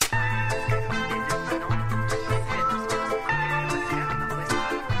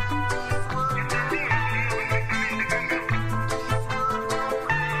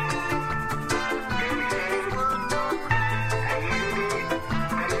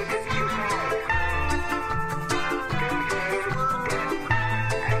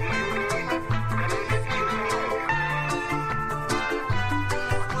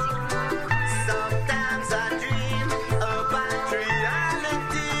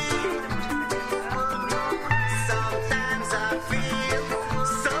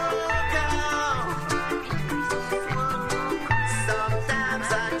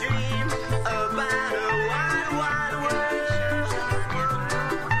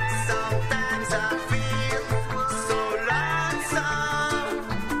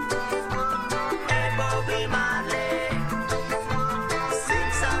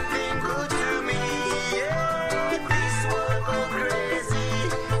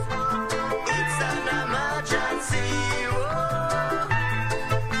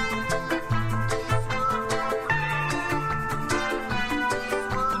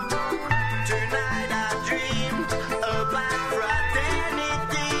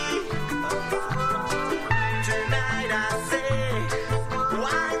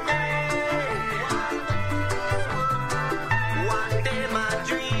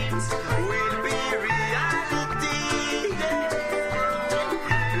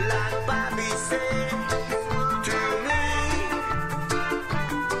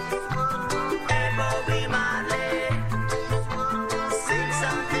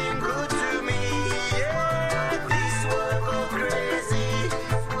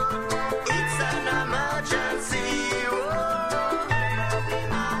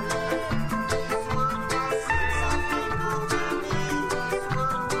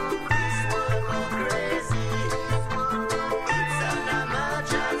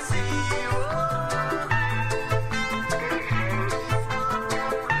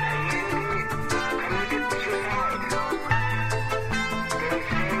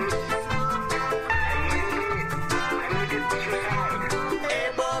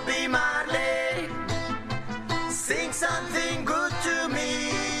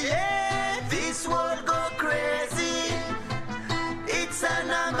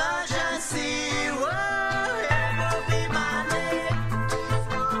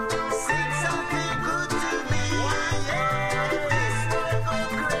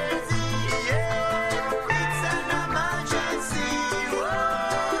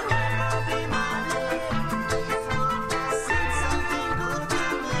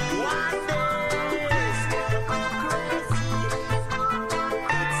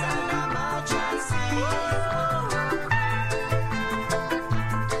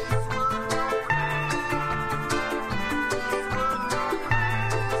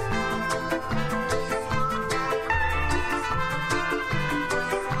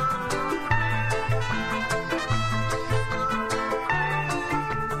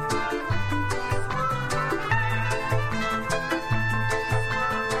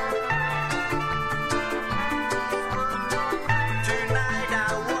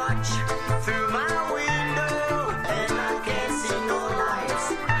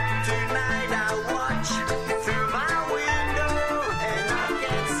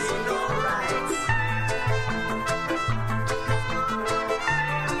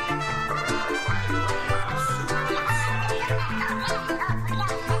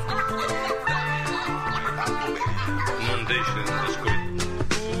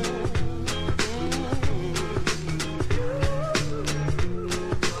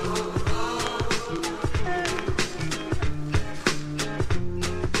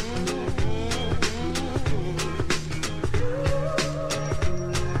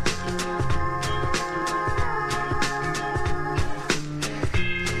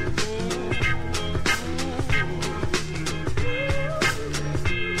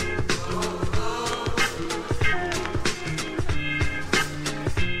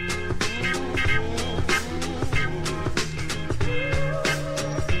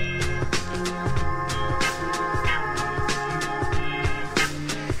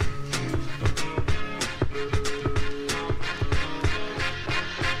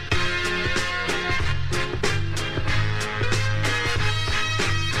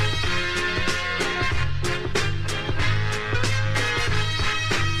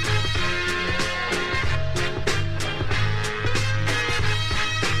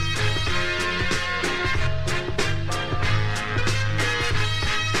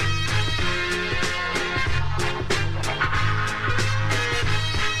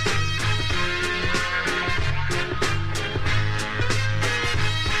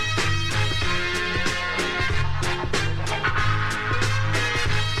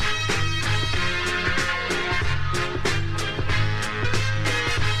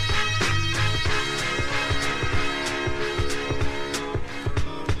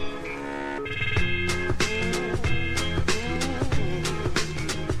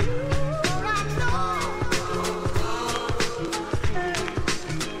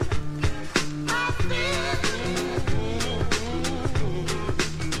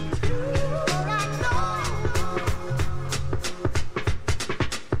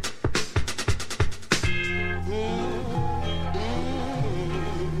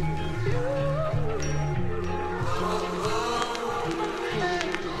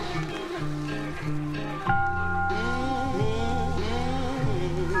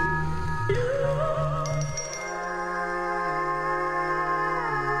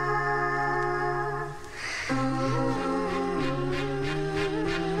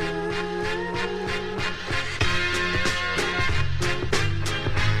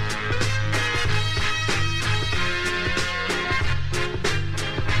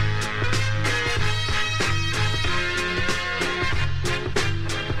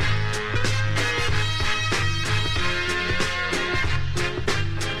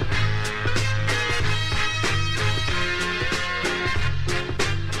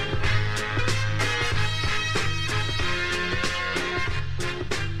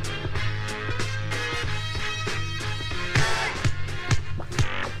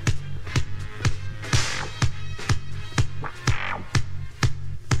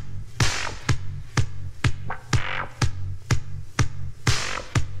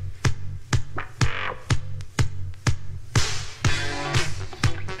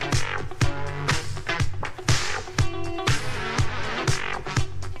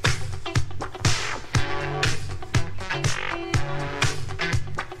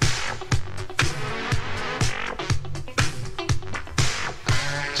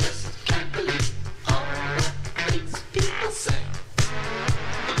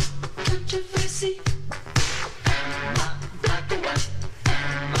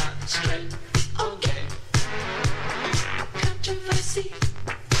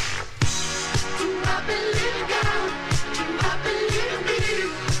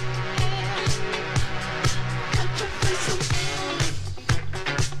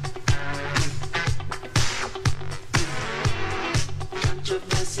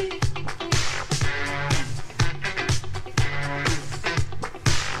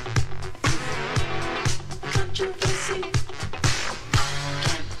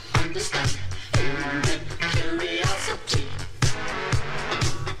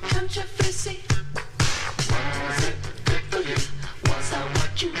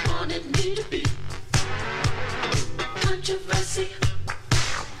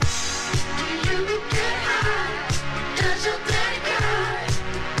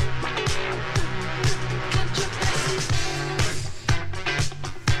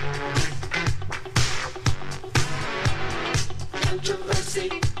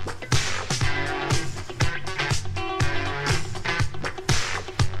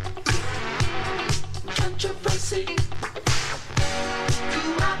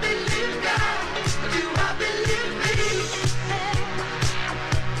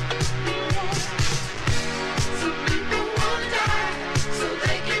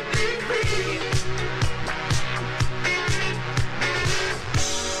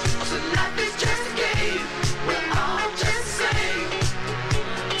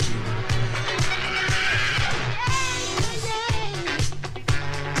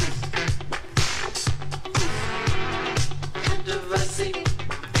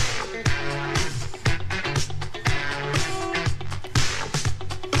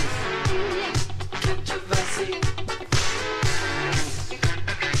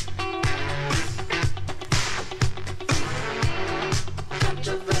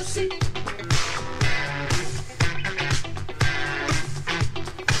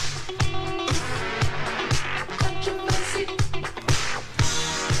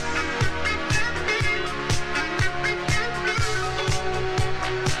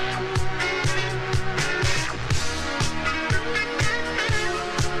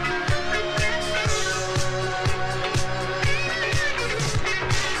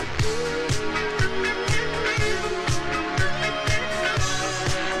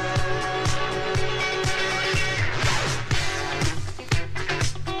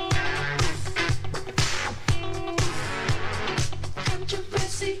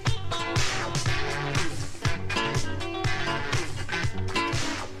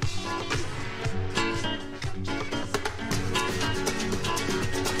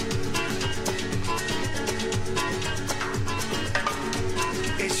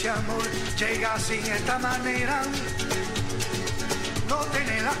Llega así de esta manera, no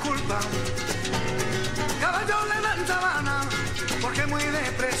tiene la culpa. Caballo le dan sabana, porque muy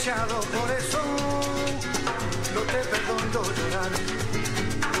despreciado, por eso no te perdono llorar.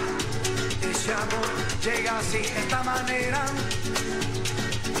 Ese amor llega así de esta manera,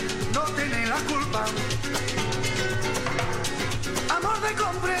 no tiene la culpa. Amor de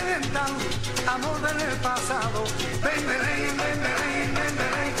compra y venta, amor del pasado. Ven, ven, ven, ven, ven, ven,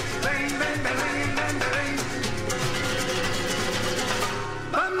 ven. Ven, ven, ven, ven, ven, ven.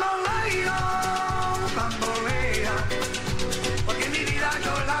 Bamboleo, bambolea, porque mi vida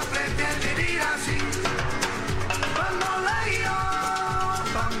yo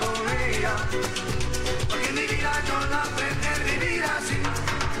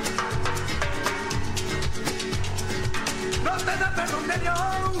el perdón de Dios.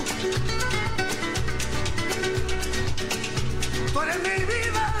 Tú eres mi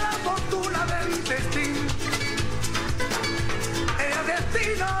vida, la fortuna del destino. El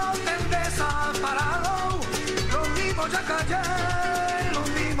destino te desamparado. Lo mismo ya callé, lo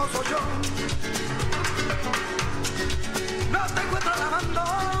mismo soy yo. No te encuentro lavando.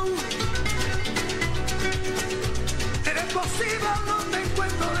 Eres posible, no te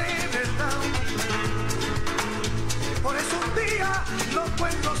encuentro de verdad. Por eso un día no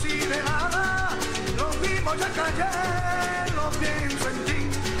encuentro así de nada. Lo mismo ya callé, lo pienso en ti.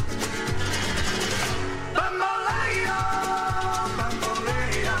 Bambolea,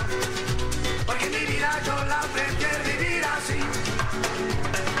 bambolea, porque mi vida yo la prefiero vivir así.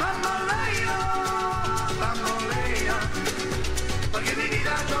 Bambolea, bambolea, porque mi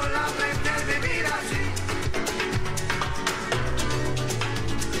vida yo la prefiero vivir así.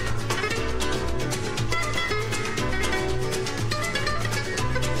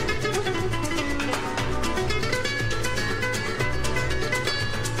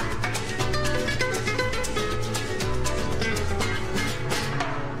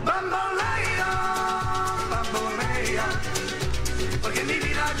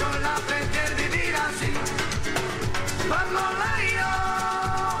 Bambolea,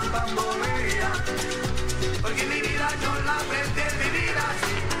 bambolea, porque mi vida yo la prefiero vivir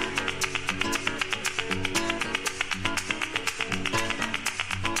así.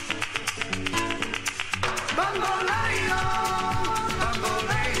 Bambolea,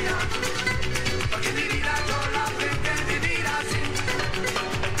 bambolea, porque mi vida yo la prefiero vivir así.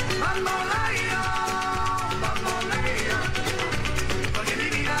 Bambolea, bambolea, porque mi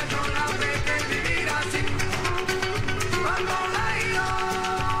vida yo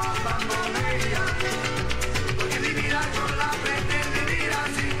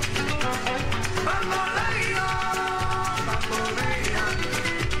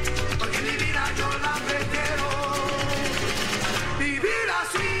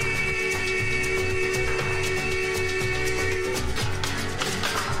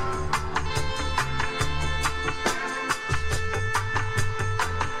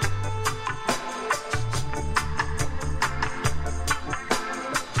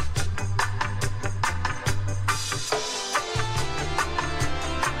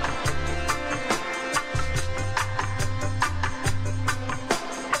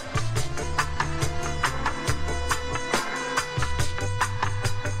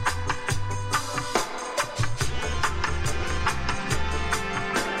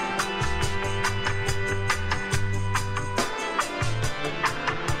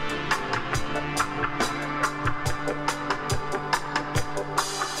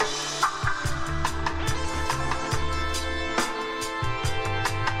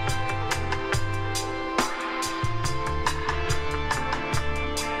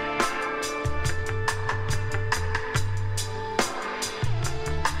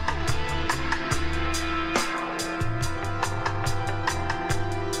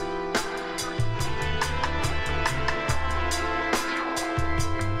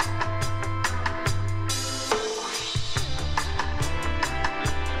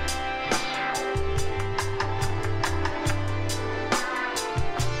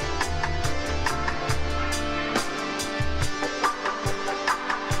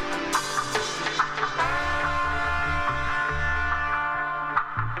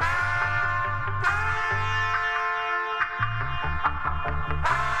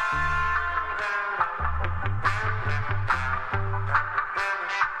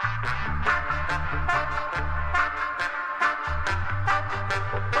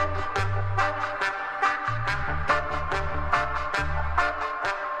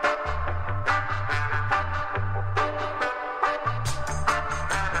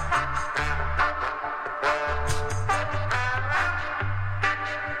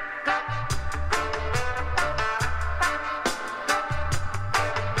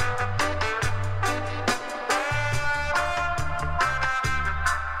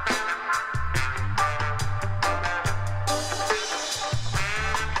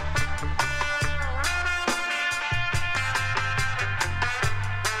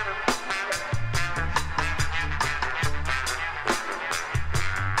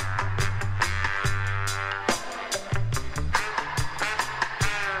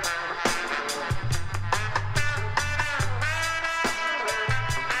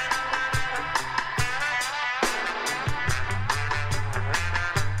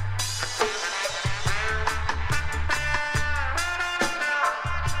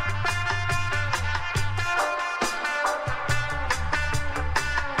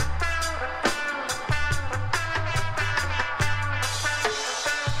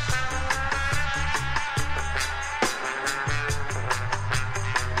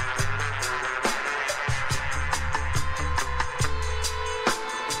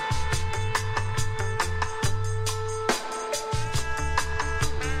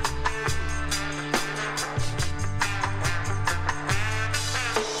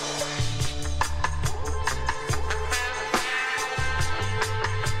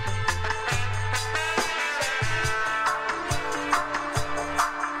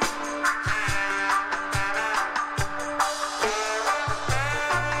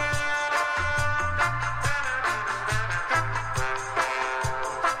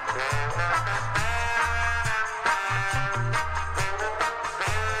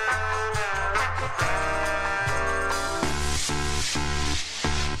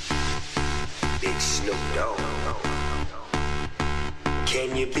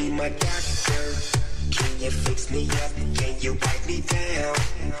Can you be my doctor? Can you fix me up? Can you wipe me down?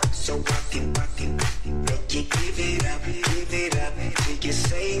 So I can make you give it up till you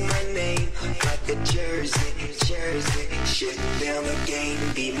say my name like a jersey. Shut down the game,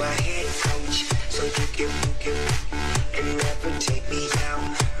 be my head coach, so you can and never take me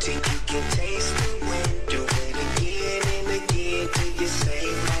out till you can taste the wind. Do it again and again till you say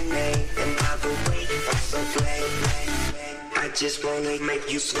my name. And by the way, I'm so glad. I just wanna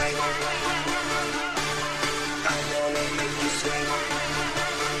make you sweat. I wanna make you sweat.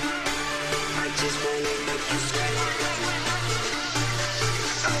 I just wanna make you sweat.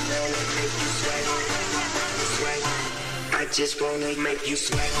 I wanna make you sweat. Sweat. I just wanna make you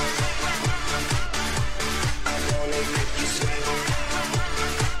sweat. I wanna make you sweat.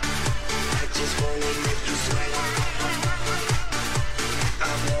 I just wanna make you sweat.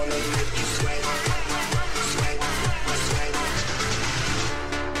 I wanna make you sweat. Sweat. Sweat.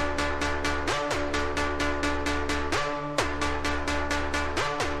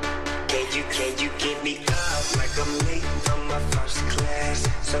 Can you give me up like I'm late from my first class,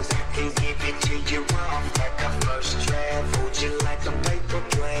 so I can give it to you off like a first draft. Hold you like a paper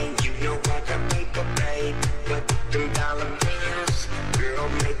plane, you know I got paper, babe, but them dollar bills, girl,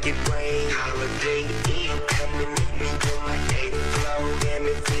 make it rain. Holiday Inn, come and meet me on my 8th floor. Damn,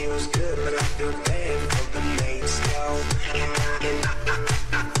 it feels good, but I feel bad for the mates, though. And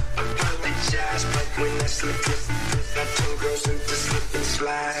I apologize, but when I slip, I told girls into slip and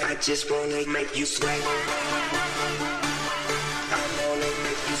slide. I just wanna make you sweat. I wanna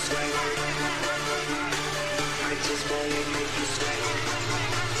make you sweat. I just wanna make you sweat.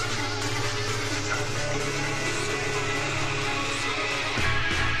 I wanna make you sweat.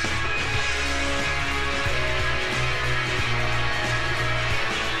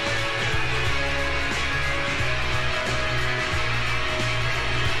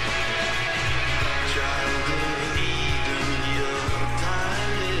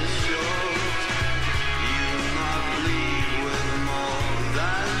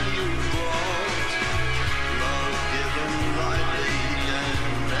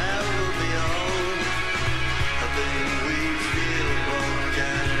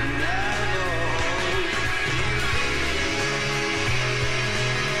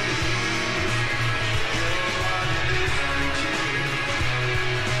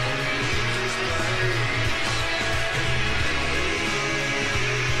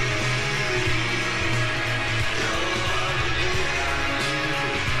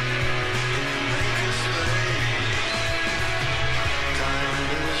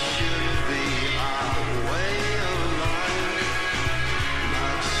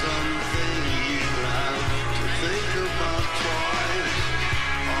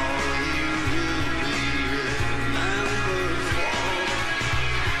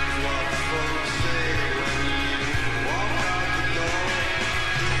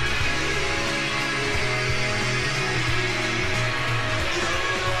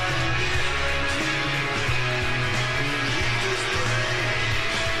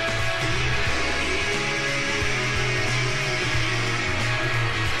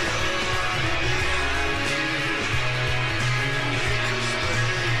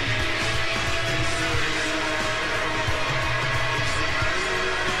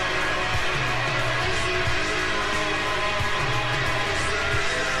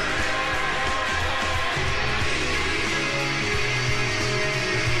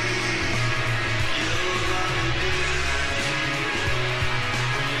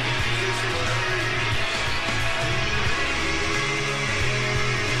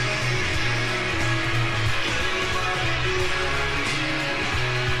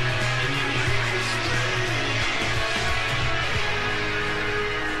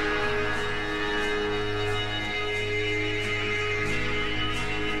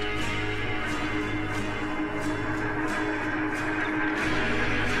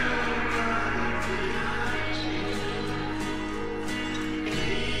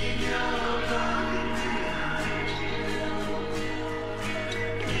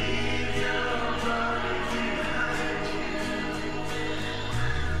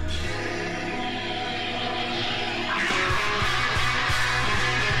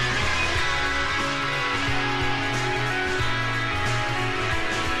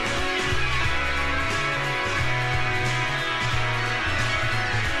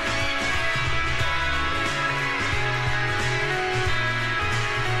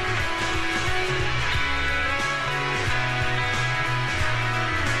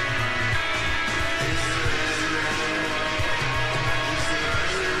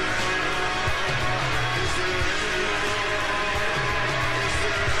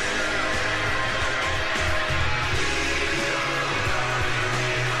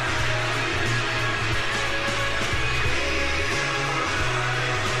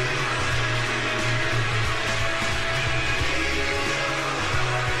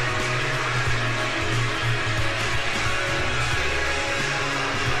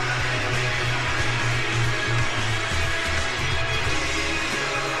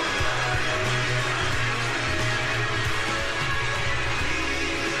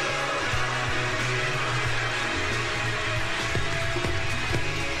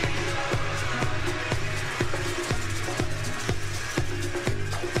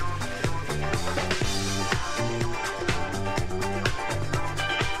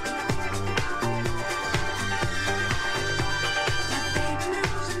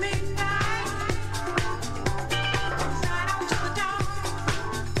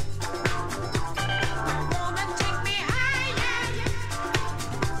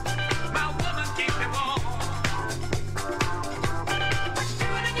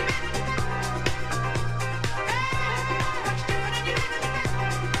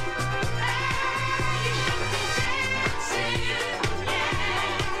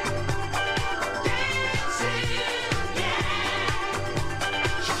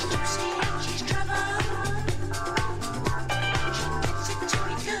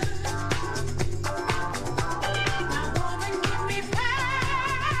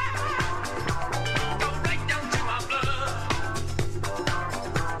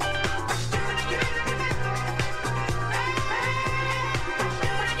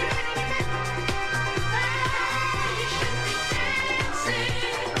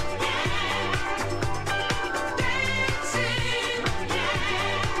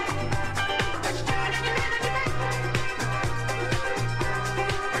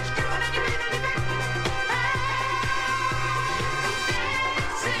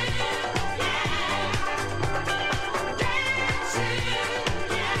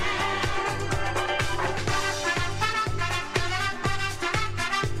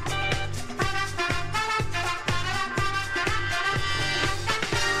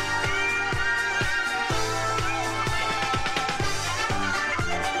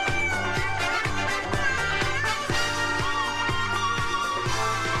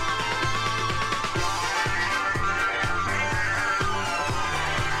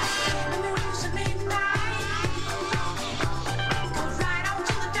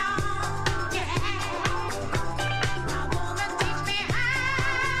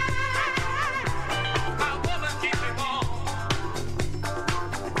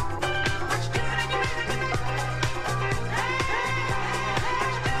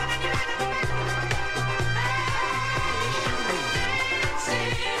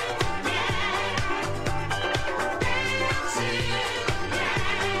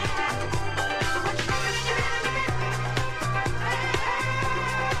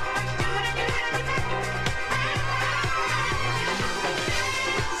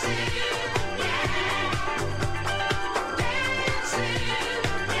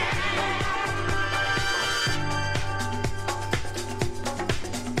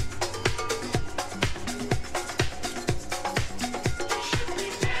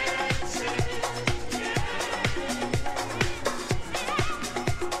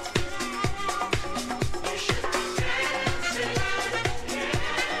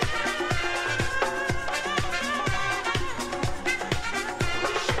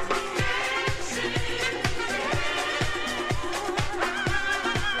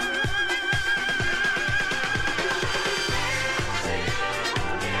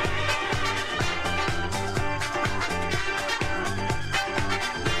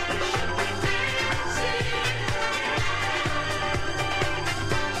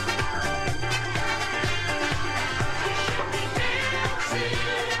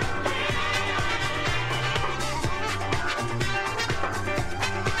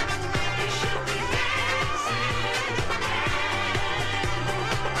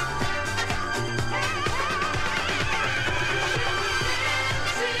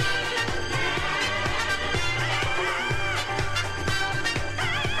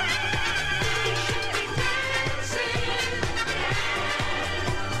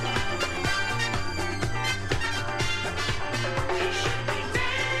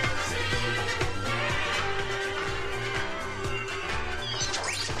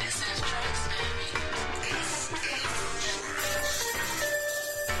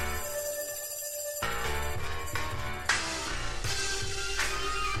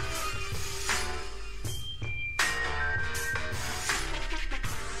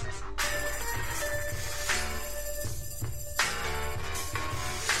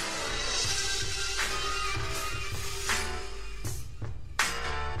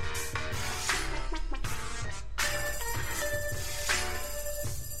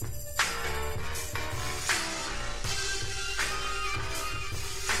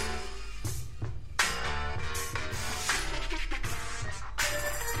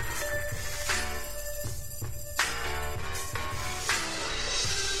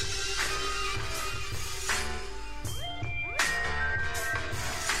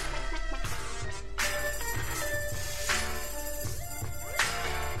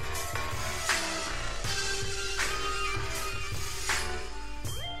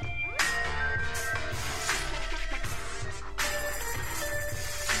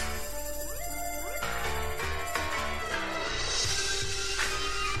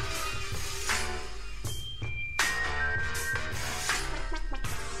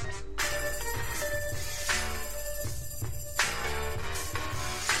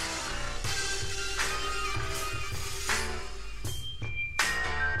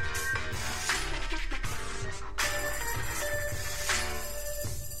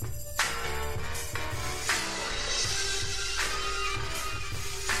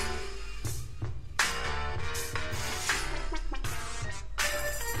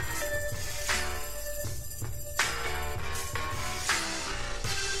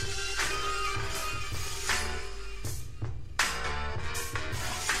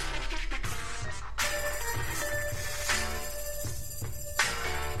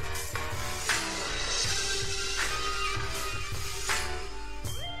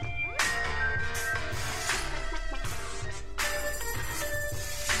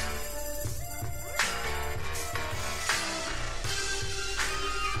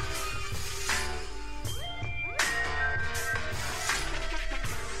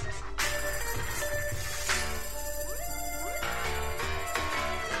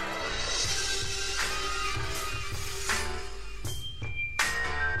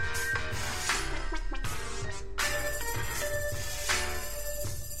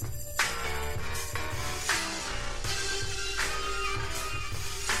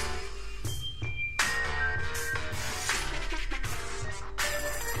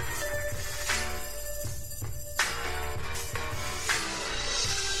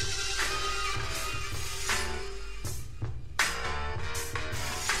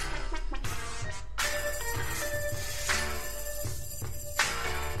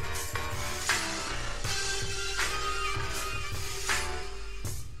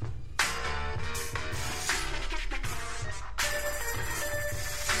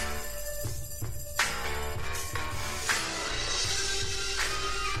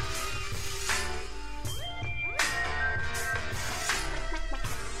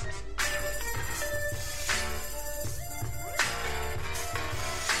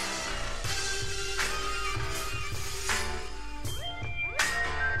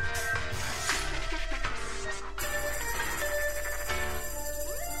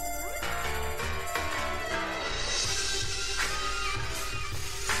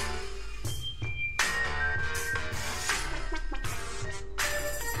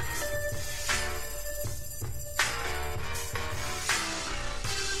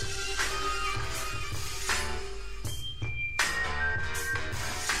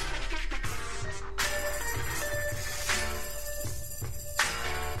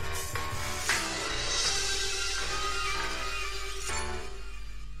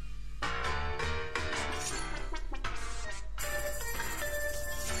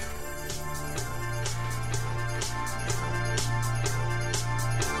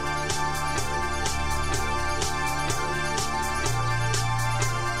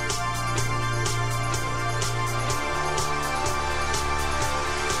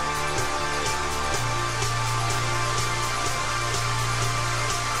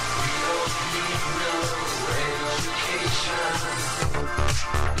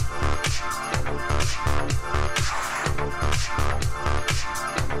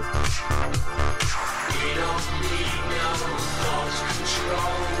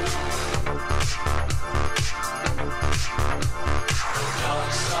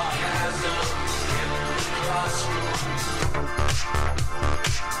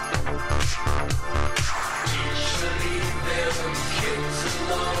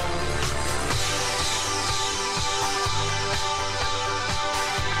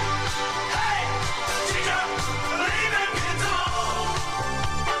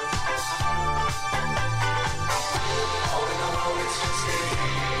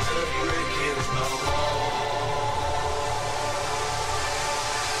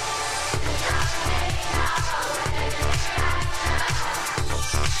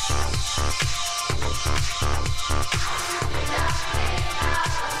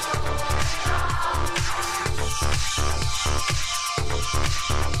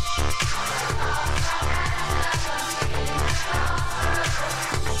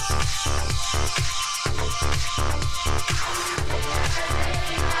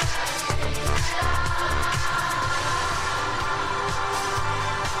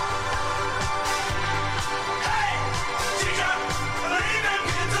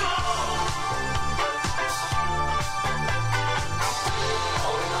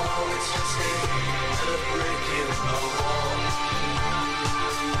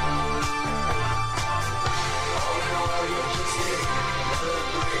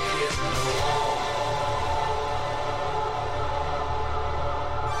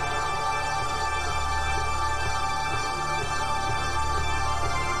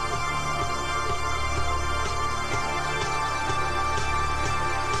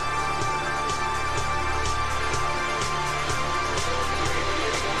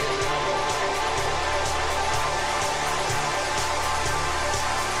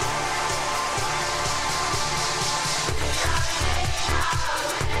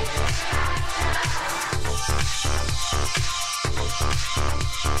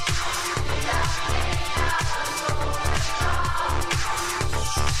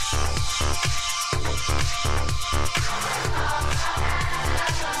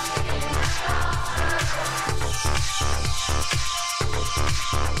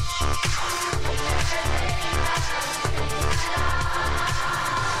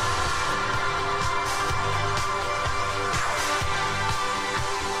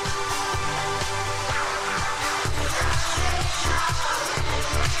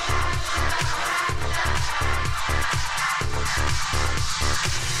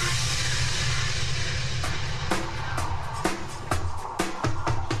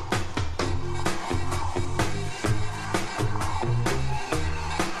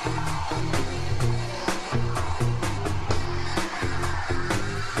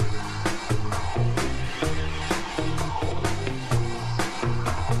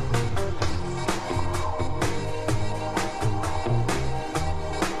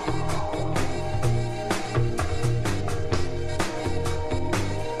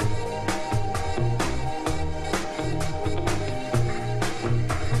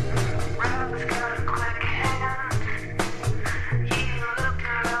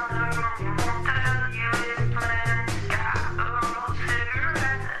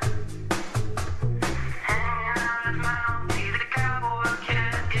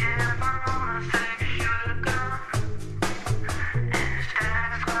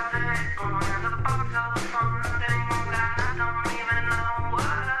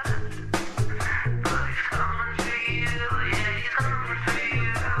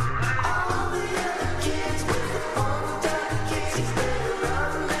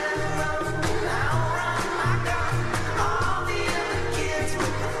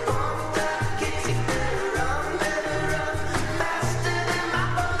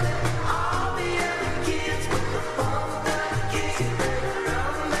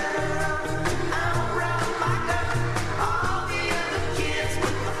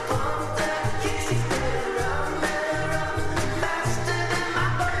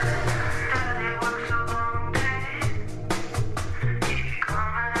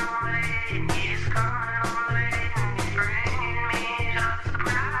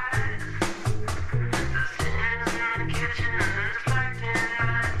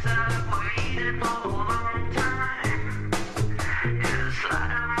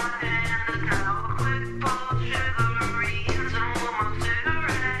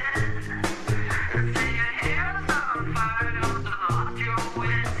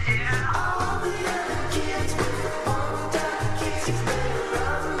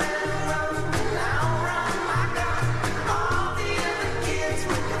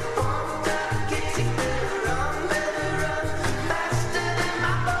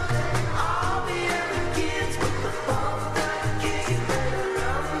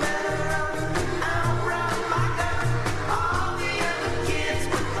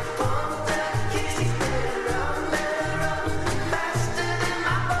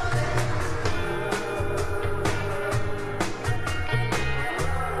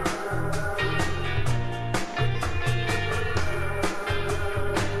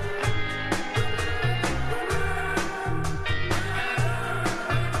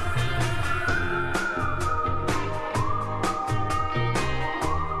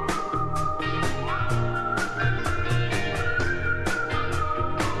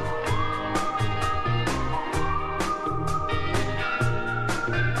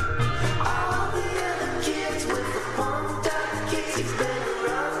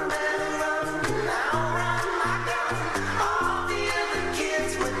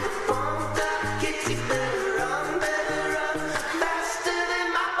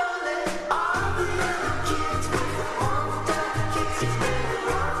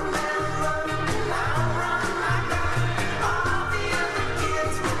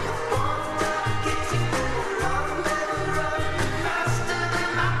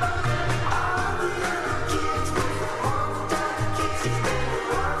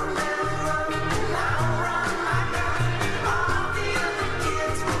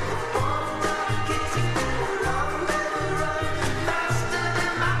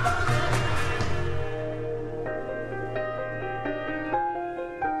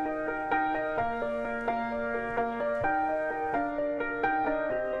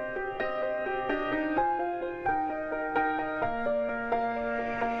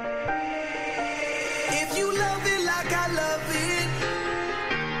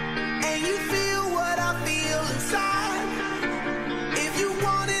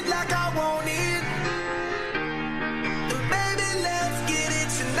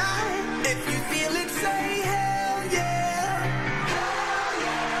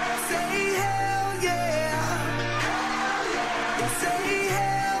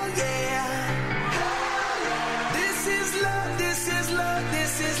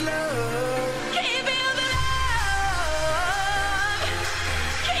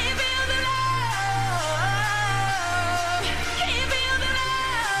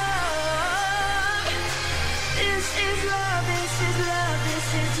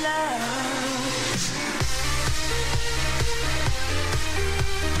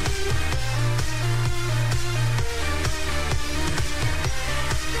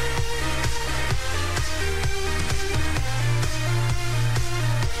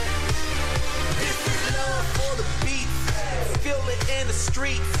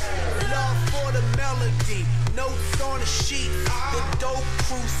 Love for the melody, notes on the sheet. The dope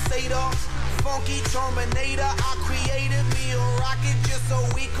crusader, funky terminator. I created me a rocket just so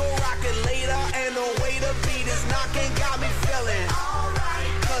we could rock it later. And the way the beat is knocking got me feeling alright.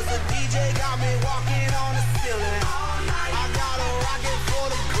 Cause the DJ got me walking on the ceiling. I got a rocket for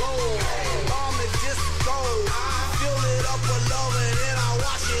the globe, on the disco. Fill it up with love and then I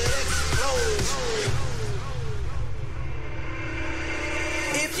watch it explode.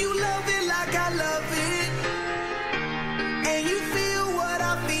 If you love it like I love it, and you feel what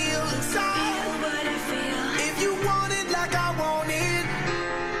I feel inside, if you want it like I want it,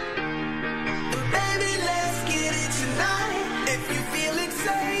 then baby, let's get it tonight. If you feel it,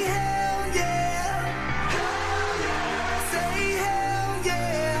 say hell yeah. Say hell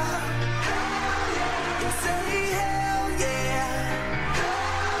yeah. Say hell yeah.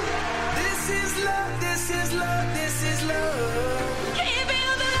 This is love, this is love, this is love.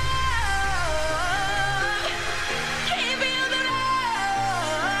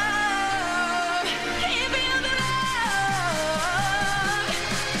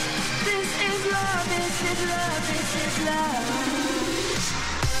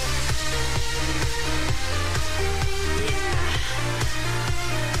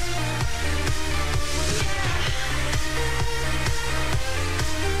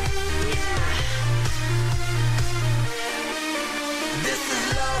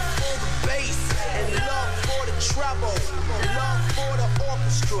 Treble, love for the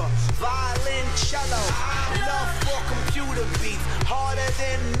orchestra, violin, cello, love for computer beats, harder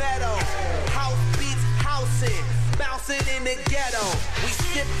than metal, house beats, housing, bouncing in the ghetto, we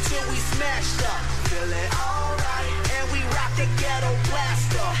sip till we smashed up, feeling alright, and we rock the ghetto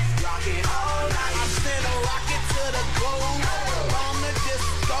blaster, rockin' all night, I send a rocket to the globe, on the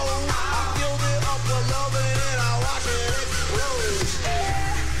disco, I filled it up with love and then I watch it explode,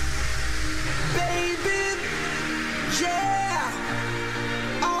 yeah, baby. Yeah,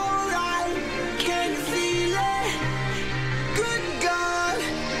 alright, can you feel it? Good God,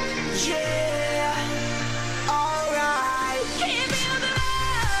 yeah, alright. Can you feel the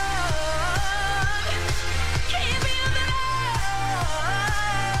love? Can you feel the love?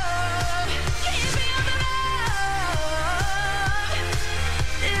 Can you feel the love?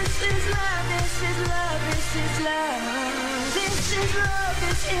 This is love, this is love, this is love. This is love,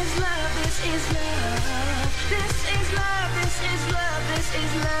 this is love, this is love. This is love, this is love, this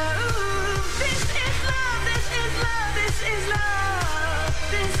is love. This is love, this is love, this is love.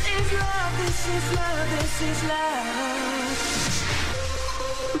 This is love, this is love, this is love.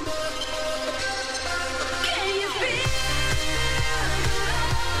 Can you feel the love?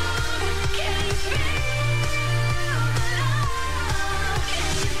 Can you feel the love? Can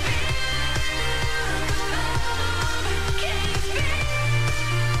you feel the love? Can you feel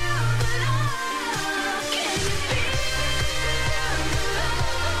the love? Can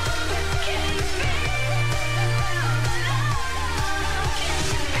you feel the love? Can you feel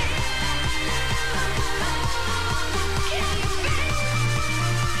the love? Can you feel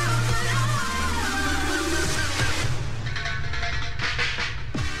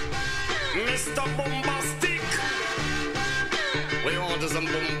Mr. Bombastic. We want some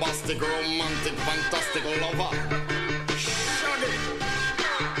bombastic, romantic, fantastic lover. Shaggy.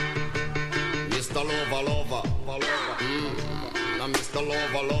 Mr. Lover, lover, lover. Now Mr.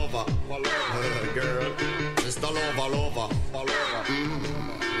 Lover, lover, lover. Girl. Mr. Lover, lover, lover.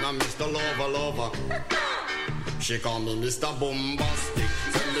 Now Mr. Lover, lover. She call me Mr. Bombastic,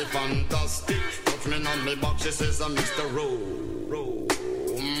 tell me fantastic. Touch me on me back, she says I'm Mr. Romantic.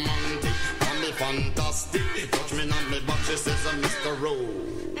 Call me fantastic, touch me on me back, she says I'm Mr.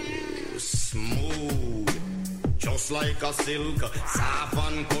 Smooth, just like a silk, soft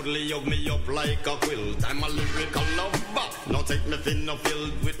and cuddly, hug me up like a quilt. I'm a lyrical lover, now take me thin or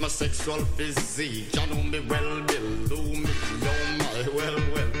filled with my sexual physique. You know me well, Bill, do me, oh my, well,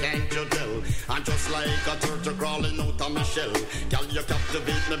 can't you tell? I'm just like a turtle crawling out of my shell. Girl, you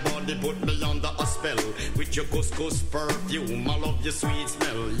captivate my body, put me under a spell. With your couscous perfume, I love your sweet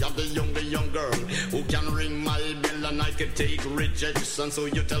smell. You're the young girl who can ring my bell, and I can take rejection. So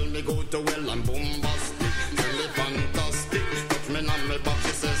you tell me go to well, I'm bombastic, tell me fantastic. Touch me on my back,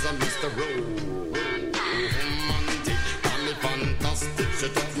 she says I'm Mr. Romantic. Call me fantastic, she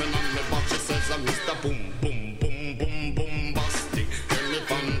touch me on my back, she says I'm Mr. Boom, boom, boom, boom, bombastic. Tell me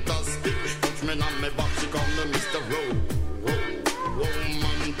fantastic, touch me on my back, she call me Mr.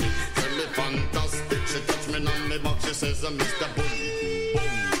 Romantic. Tell me fantastic, she touch me on my back, she says I'm Mr. Boom, boom.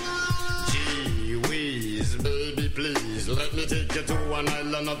 Gee whiz, baby please, let me take you to an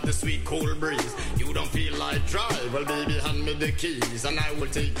island of the sweet cool breeze. You don't feel like drive, well baby hand me the keys, and I will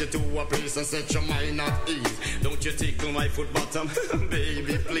take you to a place and set your mind at ease. Don't you tickle my foot bottom,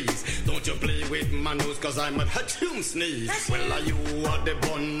 baby please. Don't you play with my nose, cause I'm a hatchoon sneeze. Well you are the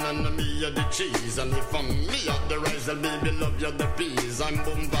bun and me are the cheese, and if I'm me are the rice, well baby love you the peas. I'm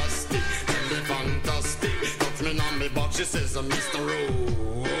bombastic, tell me fantastic. Touch me on me box, she says Mr.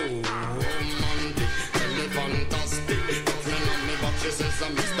 Romantic. Tell me fantastic. Touch me on me box, she says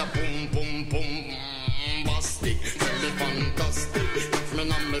Mr. Boom Boom Boom Bastic. Tell me fantastic. Touch me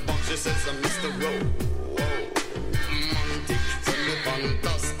on me box, she says Mr. Romantic. Tell me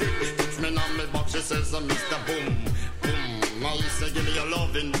fantastic. Touch me on me box, she says Mr. Boom Boom. I say give me your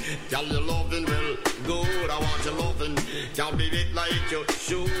lovin', girl your lovin' well good. I want your lovin', can't beat it like you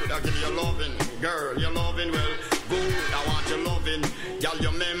should. I give you your lovin', girl your lovin' well good. I want your lovin', girl you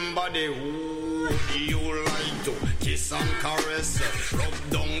remember the wood you like to kiss and caress, rub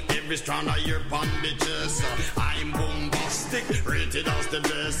down every strand of your bandages. I'm bombastic, rated as the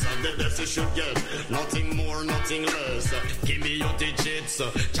best you should get, nothing more, nothing less. Give me your digits,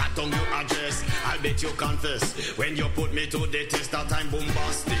 chat on your address. I bet you confess when you put me to the test that I'm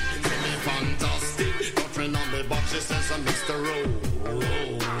bombastic. Tell me fantastic, touch me on the box, she says I'm Mr.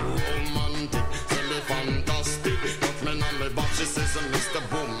 Romantic. Tell me fantastic, touch me on the box, she says I'm Mr.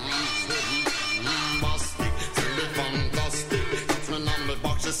 Bombastic. Tell me fantastic, touch me on the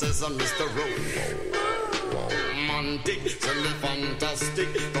box, she says I'm Mr. Romantic. Tell me fantastic,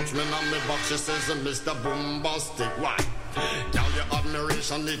 touch me on the box, she says I'm Mr. Bombastic. Why? Girl, your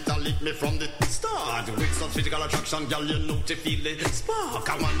admiration, it lit me from the start. With such physical attraction, girl, you know to feel it spark.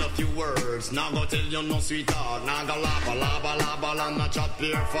 I want a few words, now go tell you no sweetheart. Now go laba, and not chat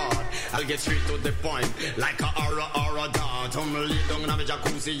pure fart. I'll get straight to the point, like a aura dart. Lay down in a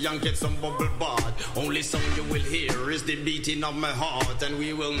jacuzzi and get some bubble bath. Only sound you will hear is the beating of my heart. And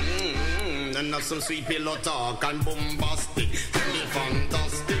we will and have some sweet pillow talk. I'm bombastic, tell me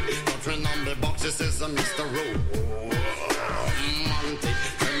fantastic. Touch me on the box, she says I'm Mr. Romantic.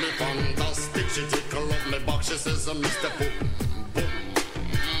 Tell me fantastic. She tickle up my box, she says Mr.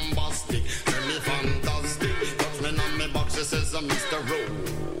 Bombastic. Tell me fantastic. Touch me on my box, she says Mr.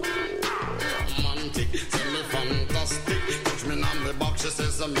 Romantic. Tell me fantastic. Touch me on my box, she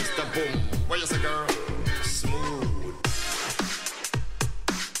says Mr. Boom. What you say, girl? Smooth.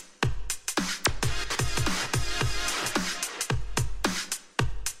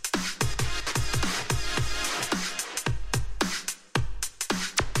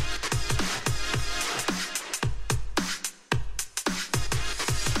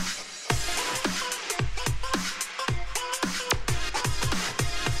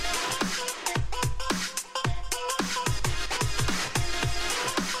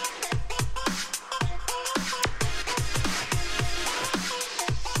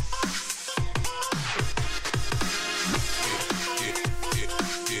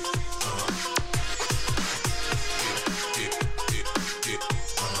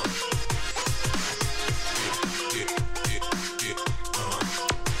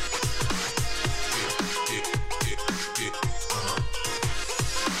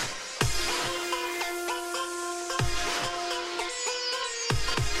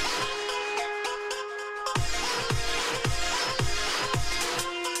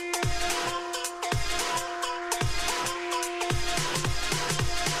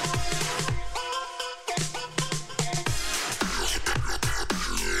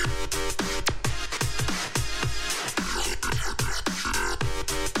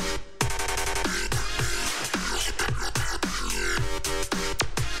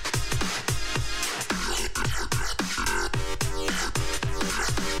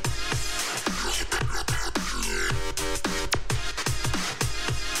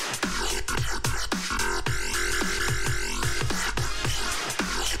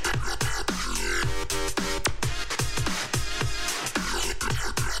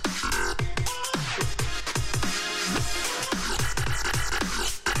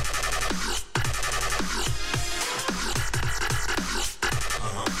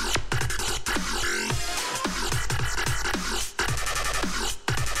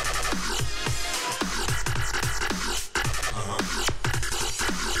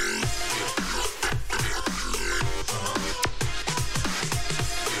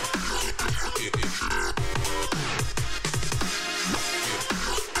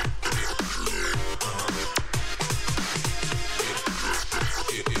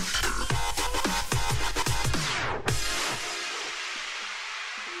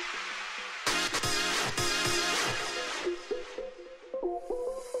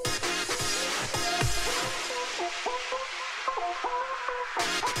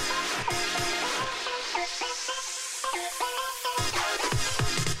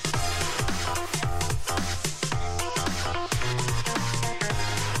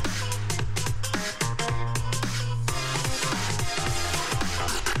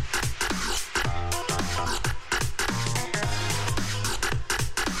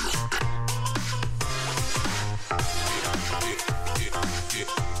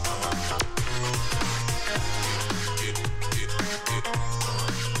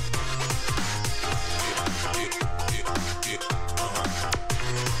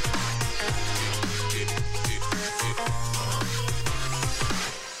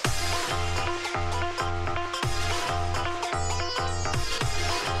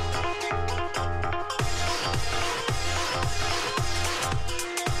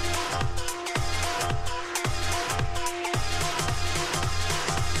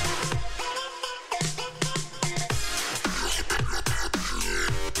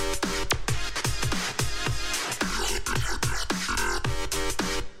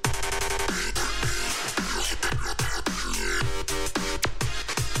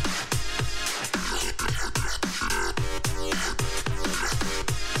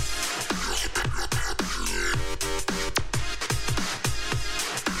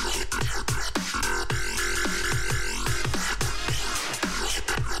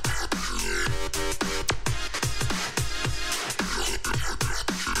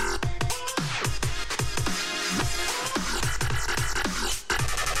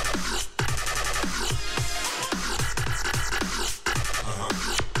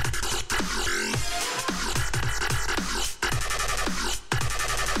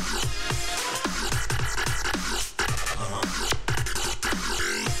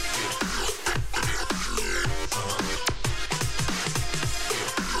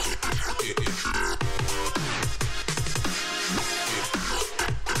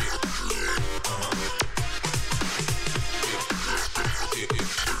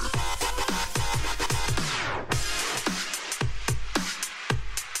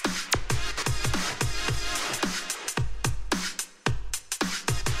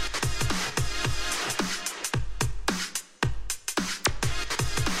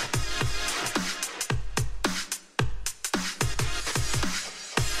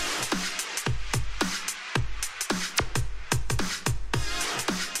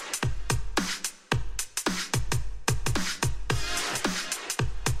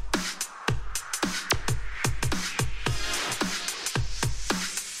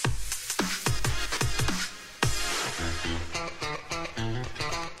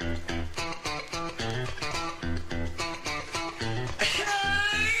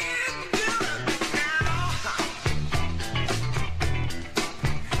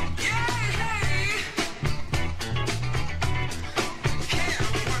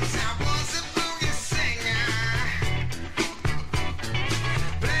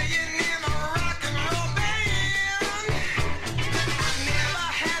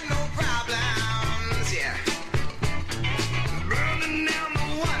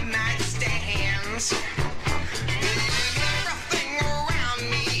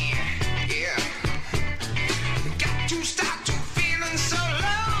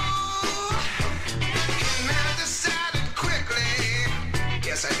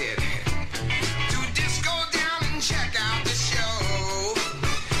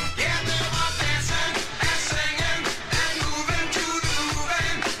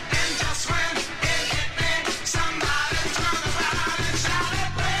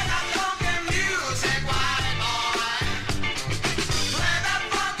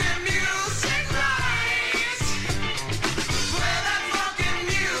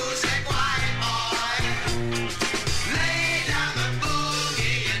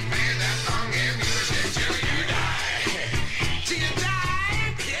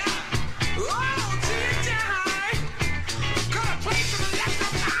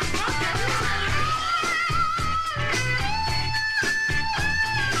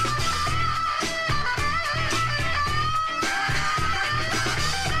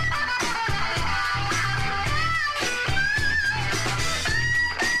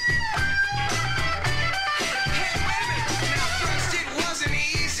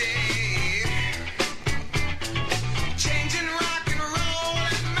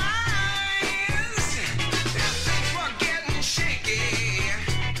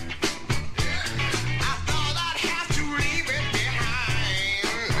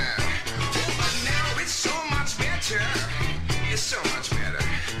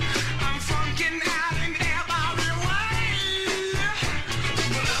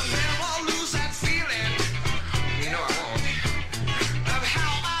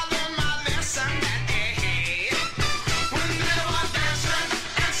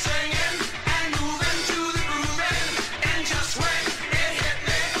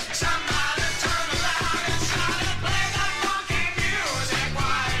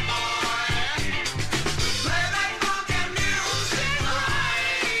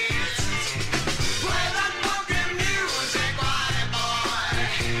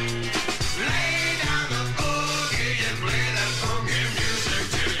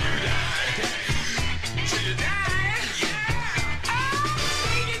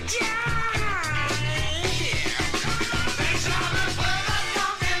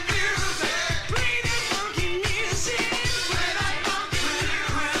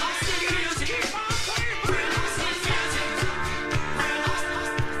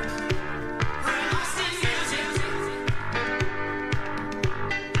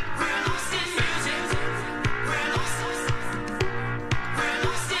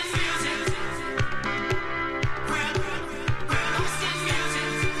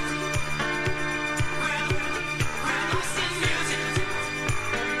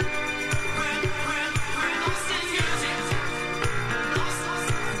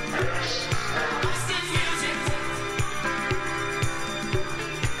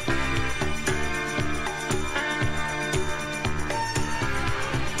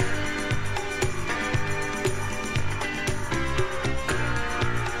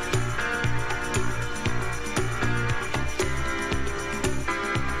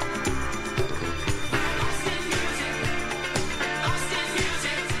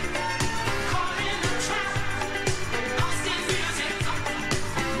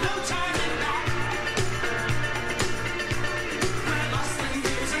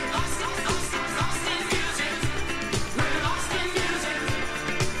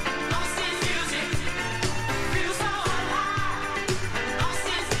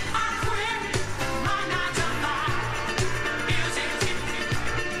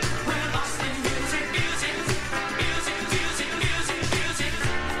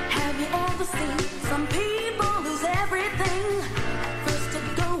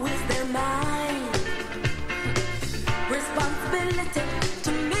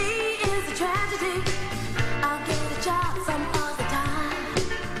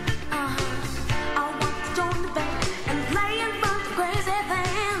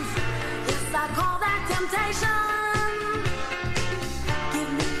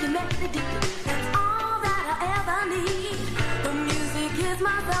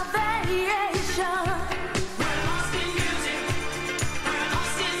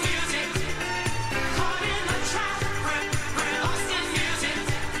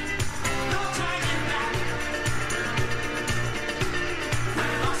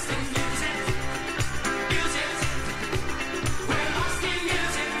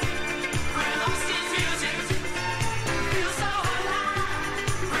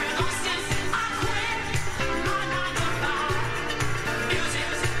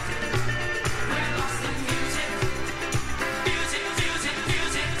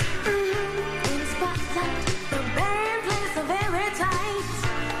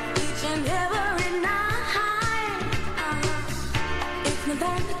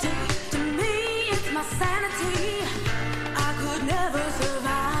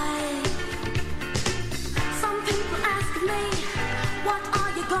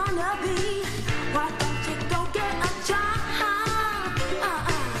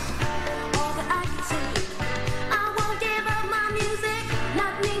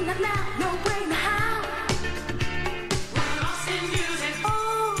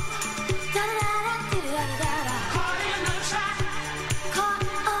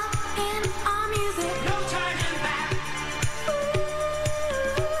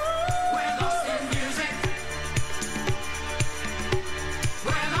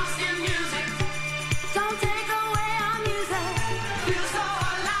 We're lost in music.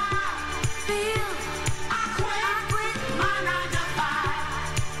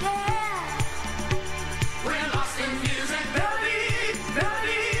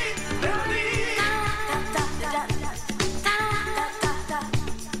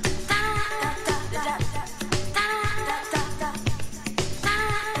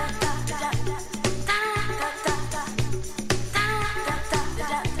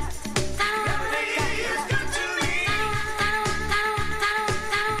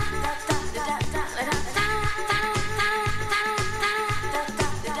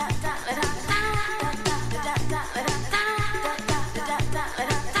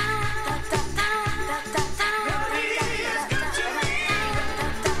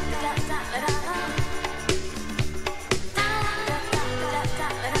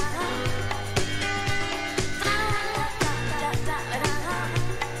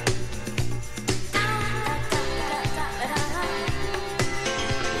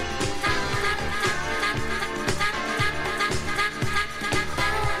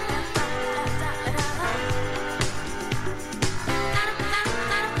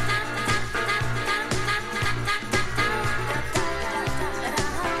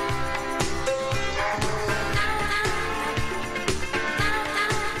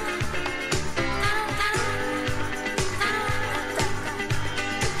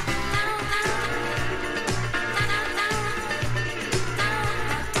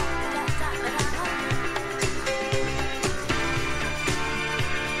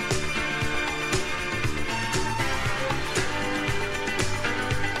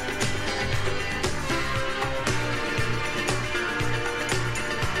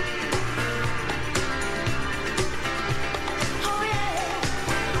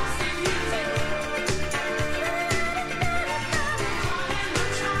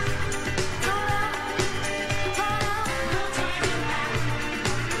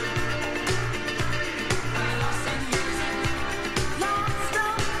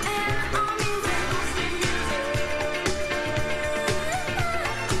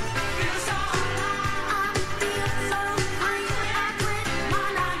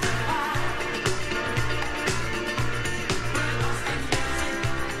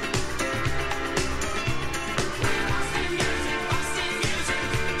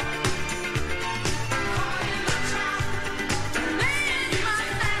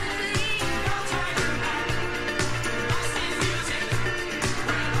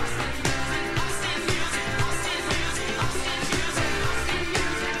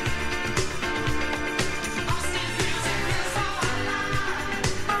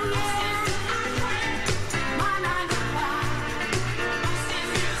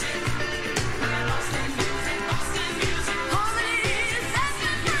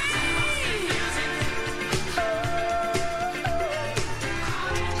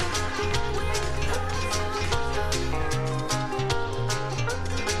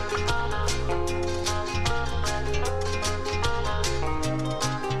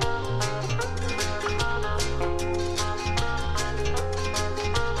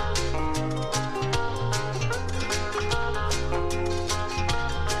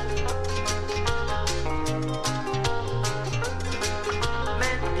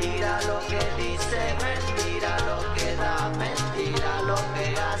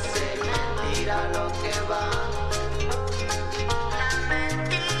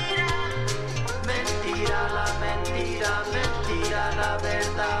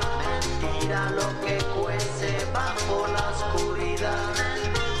 mentira lo que cuece bajo la oscuridad.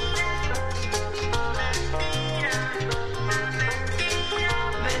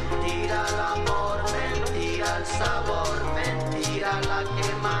 Mentira el amor, mentira el sabor, mentira la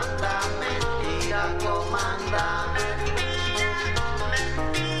que manda, mentira comanda.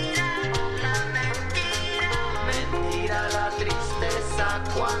 Mentira la tristeza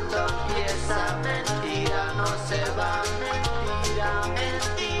cuando empieza, mentira no se va, mentira,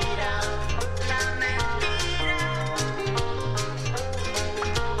 mentira.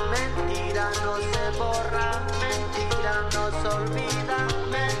 Mentira no se borra, mentira no se olvida,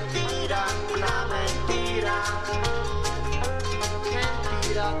 mentira, la mentira.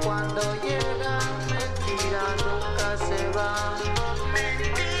 Mentira cuando llega, mentira nunca se va.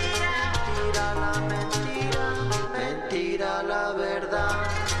 Mentira la mentira, mentira la verdad.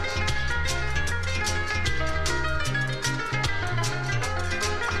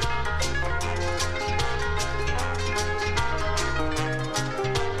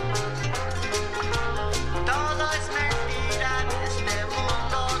 Todo es mentira en este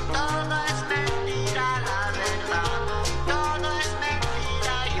mundo, todo es mentira la verdad. Todo es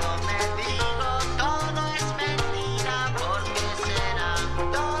mentira, yo me digo, todo es mentira, ¿por qué será?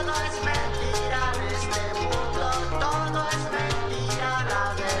 Todo es mentira en este mundo, todo es mentira la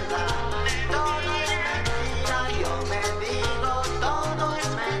verdad. Todo es mentira, yo me digo, todo es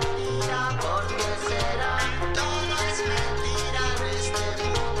mentira, ¿por qué será? Todo es mentira en este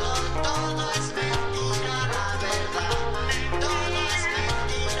mundo, todo es mentira la verdad. Todo es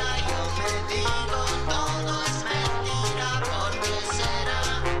mentira, yo me digo, todo es mentira, ¿por qué será?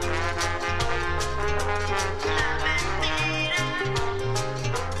 La mentira,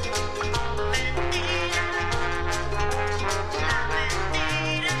 mentira, la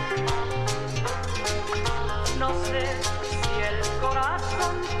mentira. No sé si el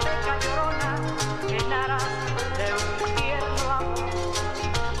corazón te llorona llenará de un tierno amor.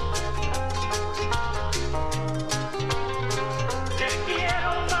 Te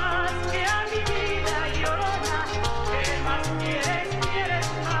quiero más que a mi vida llorona, que más quieres, quieres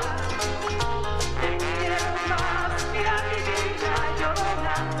más. Te quiero más que a mi vida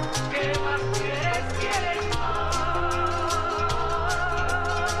llorona, que más quieres, quieres más.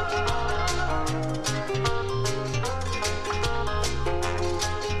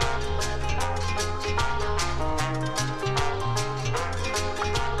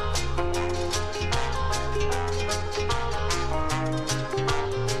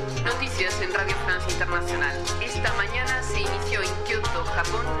 Noticias en Radio Francia Internacional. Esta mañana se inició en Kioto,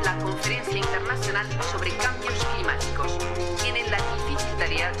 Japón, la Conferencia Internacional sobre Cambios Climáticos. Tienen la difícil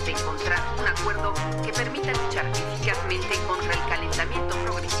tarea de encontrar un acuerdo que permita luchar eficazmente contra el calentamiento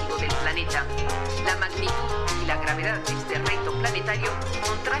progresivo del planeta. La magnitud y la gravedad de este reto planetario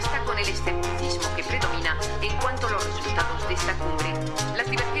contrasta con el escepticismo que predomina en cuanto a los resultados de esta cumbre. Las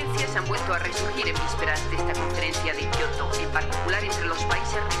divergencias han vuelto a resurgir en vísperas de esta conferencia de Kioto, en particular entre los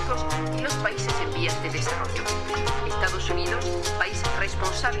países ricos y los países en vías de desarrollo. Estados Unidos, país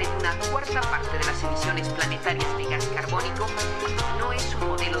responsable de una cuarta parte de las emisiones planetarias de gas carbónico, no es un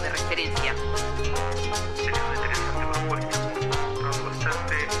modelo de referencia. Sería una interesante propuesta, comprando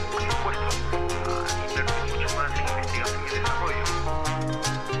bastante impuestos a invertir mucho más en investigación y desarrollo.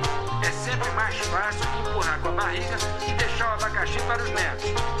 É sempre mais fácil empurrar com a barriga e deixar o abacaxi para os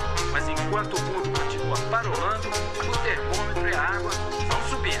netos. Mas enquanto o mundo continua parolando, o termômetro e a água vão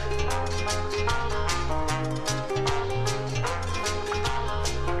subindo.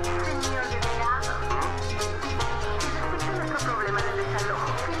 Señor delegado, ¿escucha nuestro problema de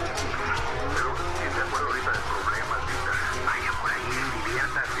desalojo? Pero si se acuerda ahorita del problema, Tita, vaya por ahí,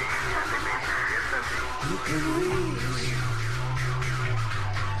 diviértase, diviértase. You can reach,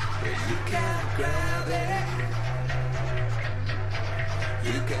 but you can't grab it.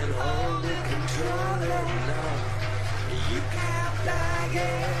 You can hold it, control it, no. You can't flag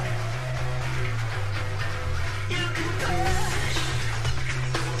it. You can push,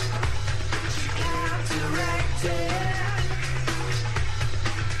 but you can't direct it.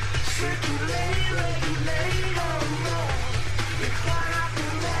 Circulate, regulate, oh no. You cannot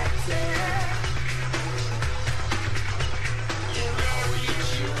connect it. You know it's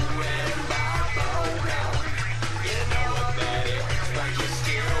you and Bob, oh no. You know about it, but you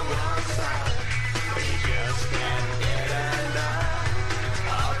still want some. But you just can't get enough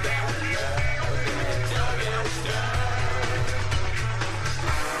of that love and dug and stuff.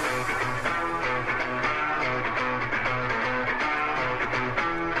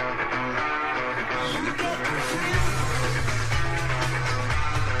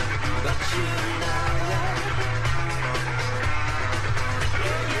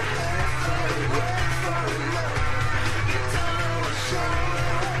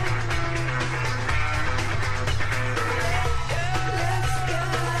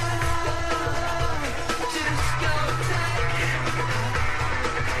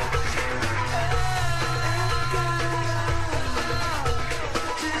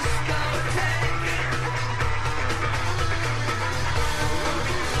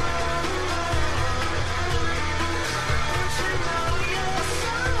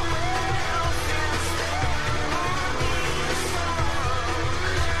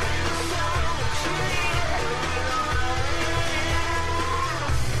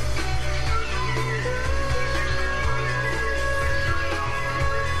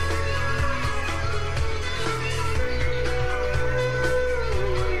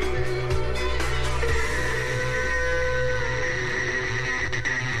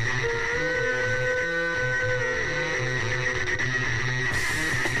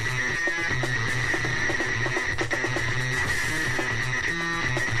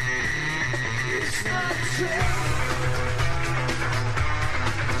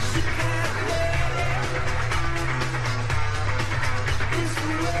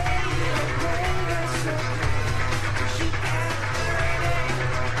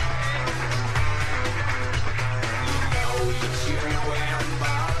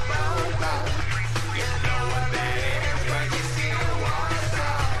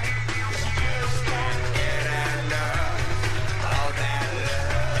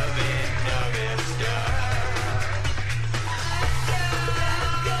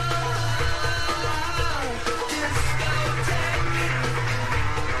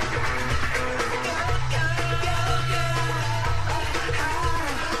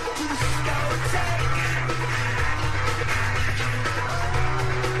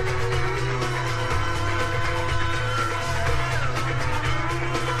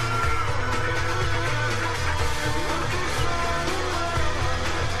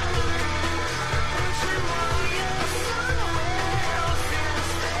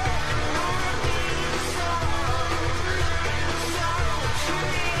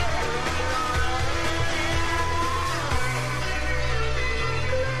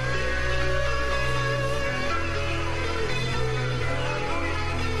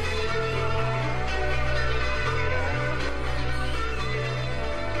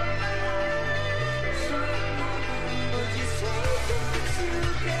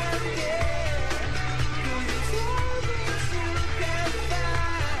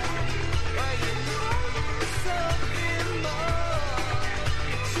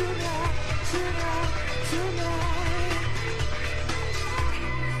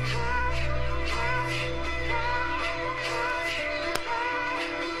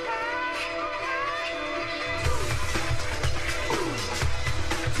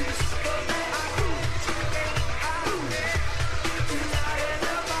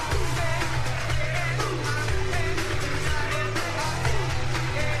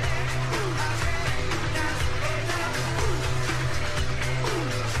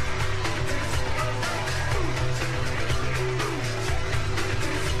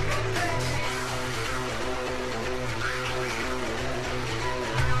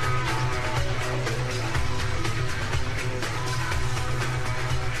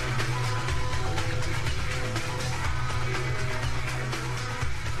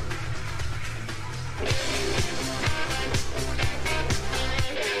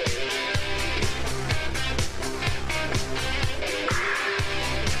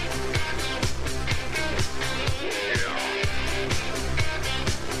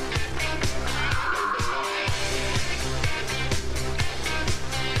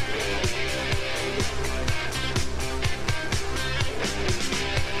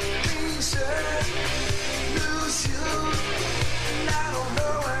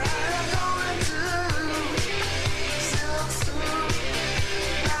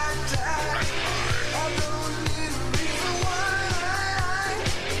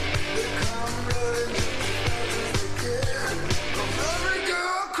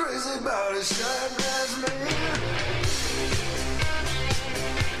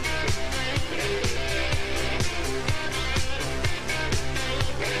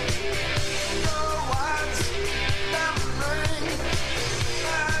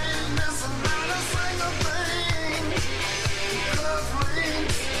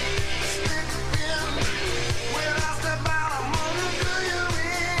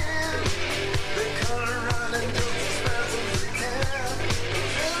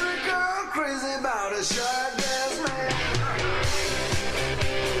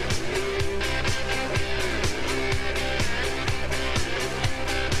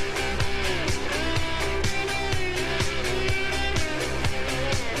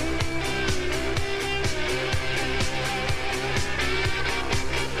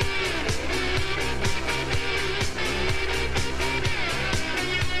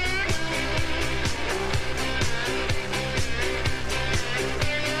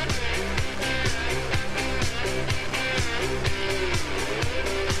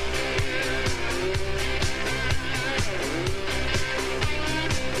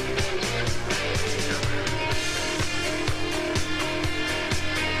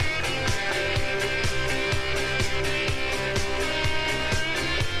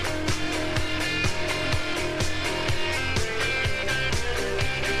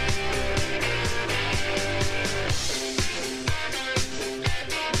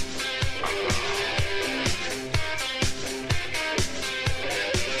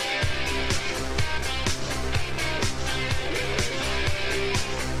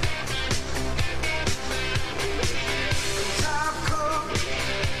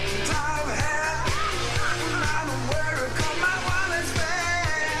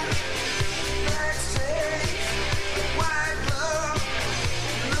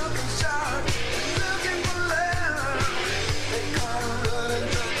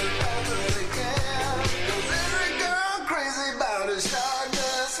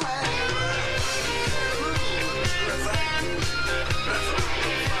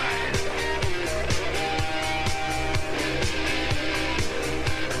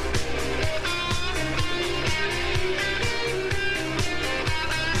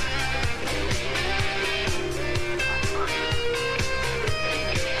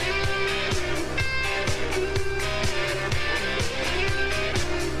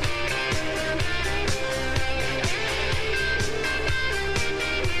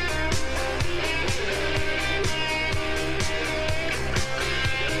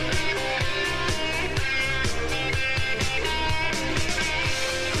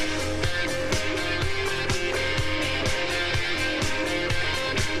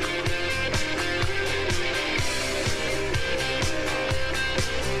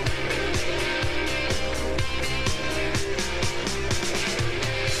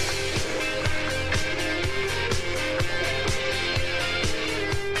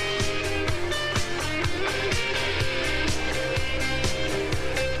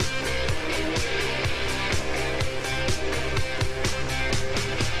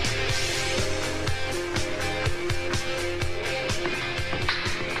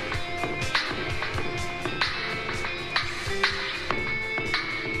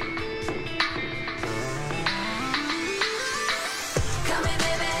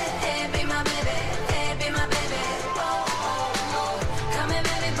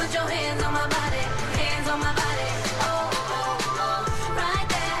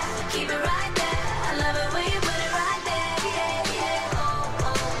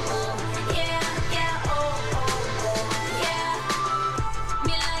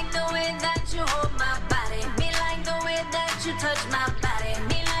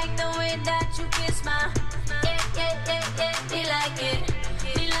 his smile. Yeah, yeah, yeah, yeah, me like it.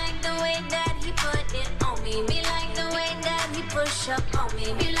 Me like the way that he put it on me. Me like the way that he push up on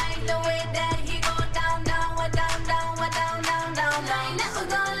me. Me like the way that he go down, down, down, down, down, down, down, down. Never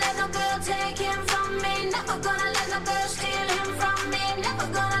gonna let no girl take him from me. Never gonna let no girl steal him from me. Never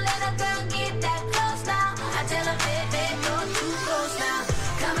gonna let a girl get that close now. I tell her, baby, go too close now.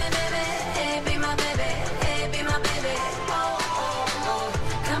 Come here, baby, hey, be my baby, hey, be my baby. Oh, oh, oh.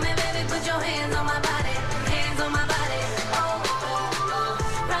 Come here, baby, put your hands on my body, hands on my body. Oh, oh, oh.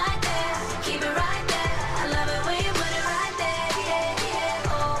 Right there, keep it right there. I love it when you put it right there. Yeah,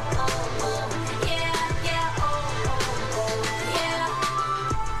 yeah. Oh, oh, oh. Yeah, yeah. Oh, oh, oh.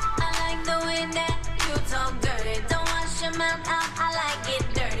 Yeah. I like the way that you talk dirty. Don't wash your mouth out. I like it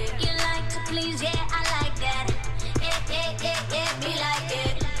dirty. You like to please, yeah, I like that. Yeah, yeah, yeah, yeah, me like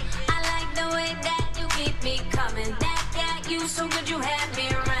it. I like the way that you keep me coming. That, yeah, you so good, you had me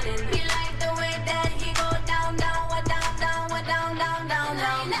running. You like the way that he go down, down, down, down, down, down, down,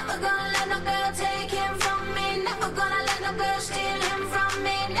 down. Never gonna let no girl take him from me. Never gonna let no girl steal him from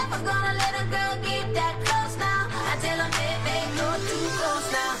me. Never gonna let a girl get that close now. I tell her, baby, go too close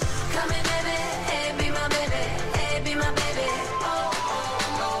now. Come here, baby, hey, be my baby, hey, be my baby. Oh,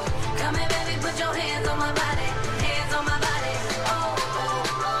 oh, oh. Come here, baby, put your hands on my body, hands on my body. Oh,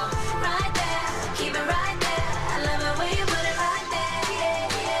 oh, oh. Right there, keep it right there. I love it when you put it right there.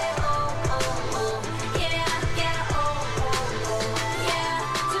 Yeah,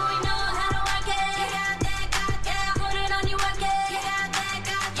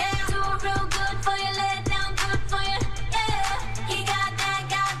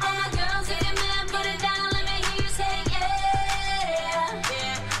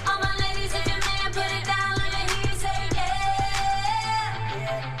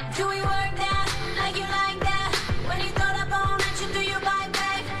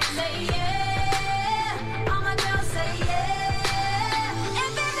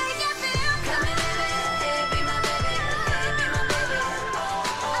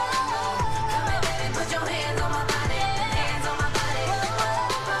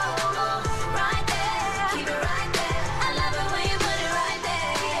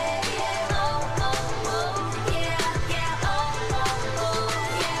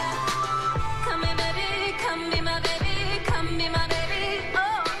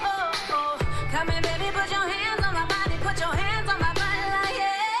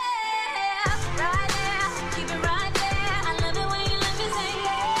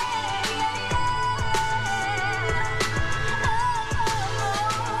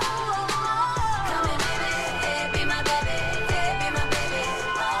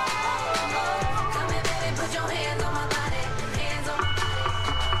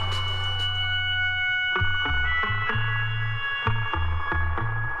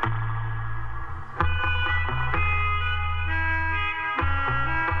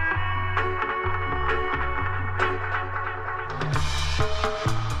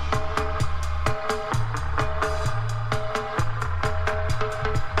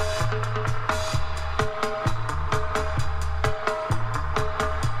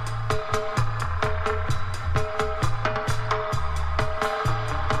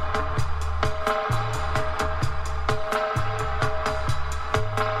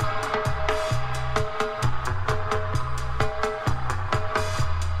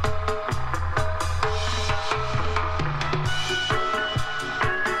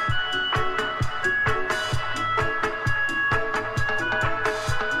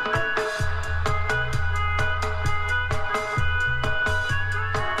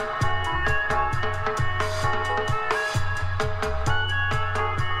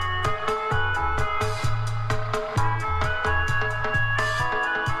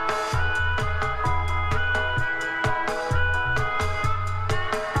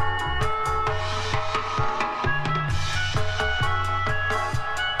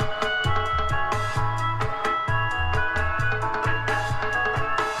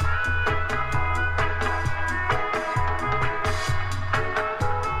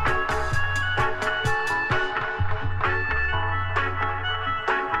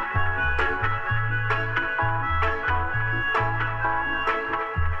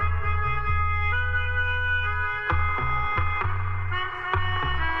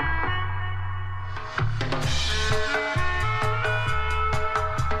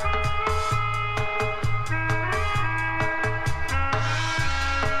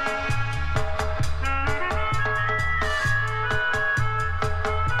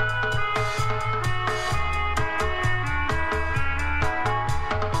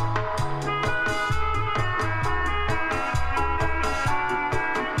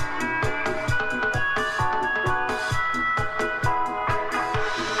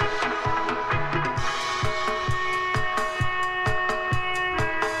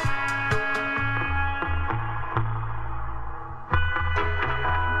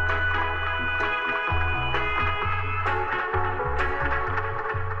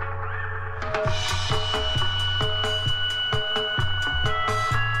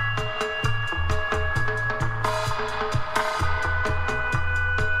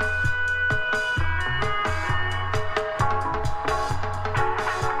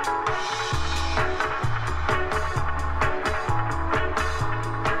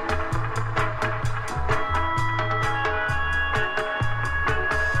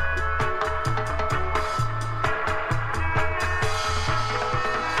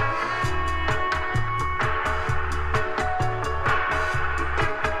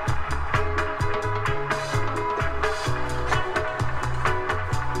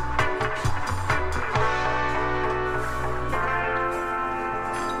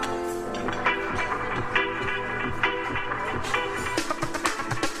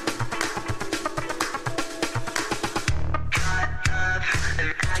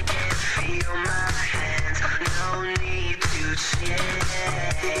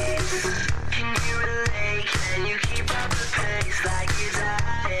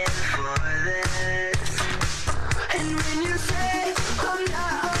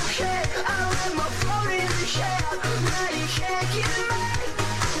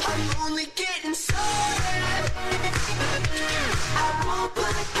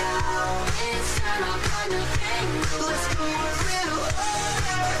 out. It's time I'm gonna hang. Let's go a little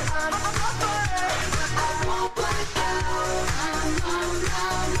harder. I won't back out.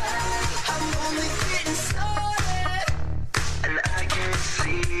 I'm only getting started. And I can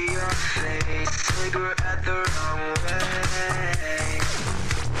see your face. Cigarette the wrong way.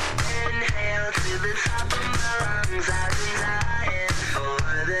 Inhale to the top of my lungs. I've been dying for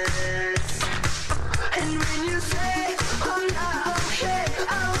this. And when you say I'm not okay,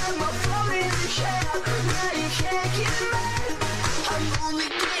 I let my phone in the chair. Now you can't get mad. I'm only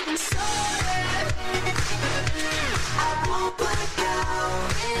getting started. I won't back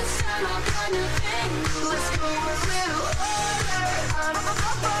out. It's time I'm gonna hang. Let's go a little harder.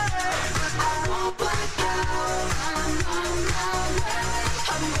 I won't back out.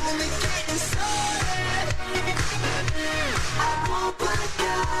 I'm only getting started. I won't back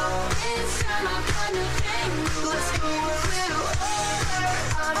out. It's time I'm gonna hang. Let's go a little harder.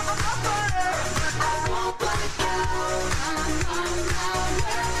 I won't back out.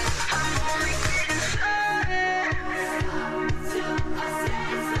 I'm only getting started. Till I say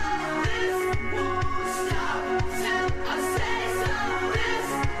so. This won't stop. Till I say so. This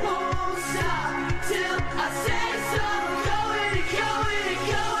won't stop. Till I say so. Go and go and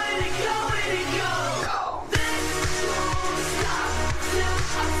go and go and go. This won't stop. Till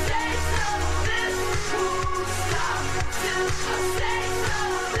I say so. This won't stop. Till I say so.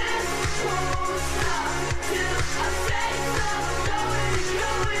 This won't stop. Till I say so. Go and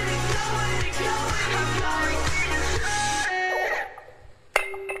go and go and go and go.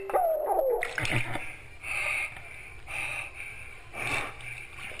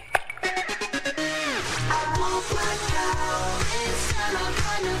 I won't back out. It's time I'm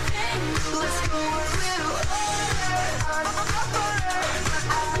gonna hang. Let's go a little harder.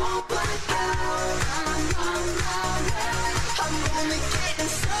 I won't back out. I'm only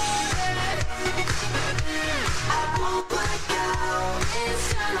getting started. I won't back out. It's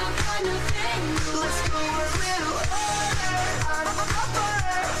time I'm gonna hang. Let's go a little harder.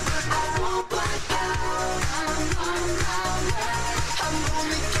 I won't back out. I'm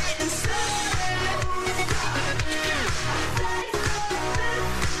only getting started. This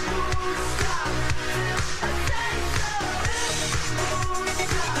won't stop. Till I say so. This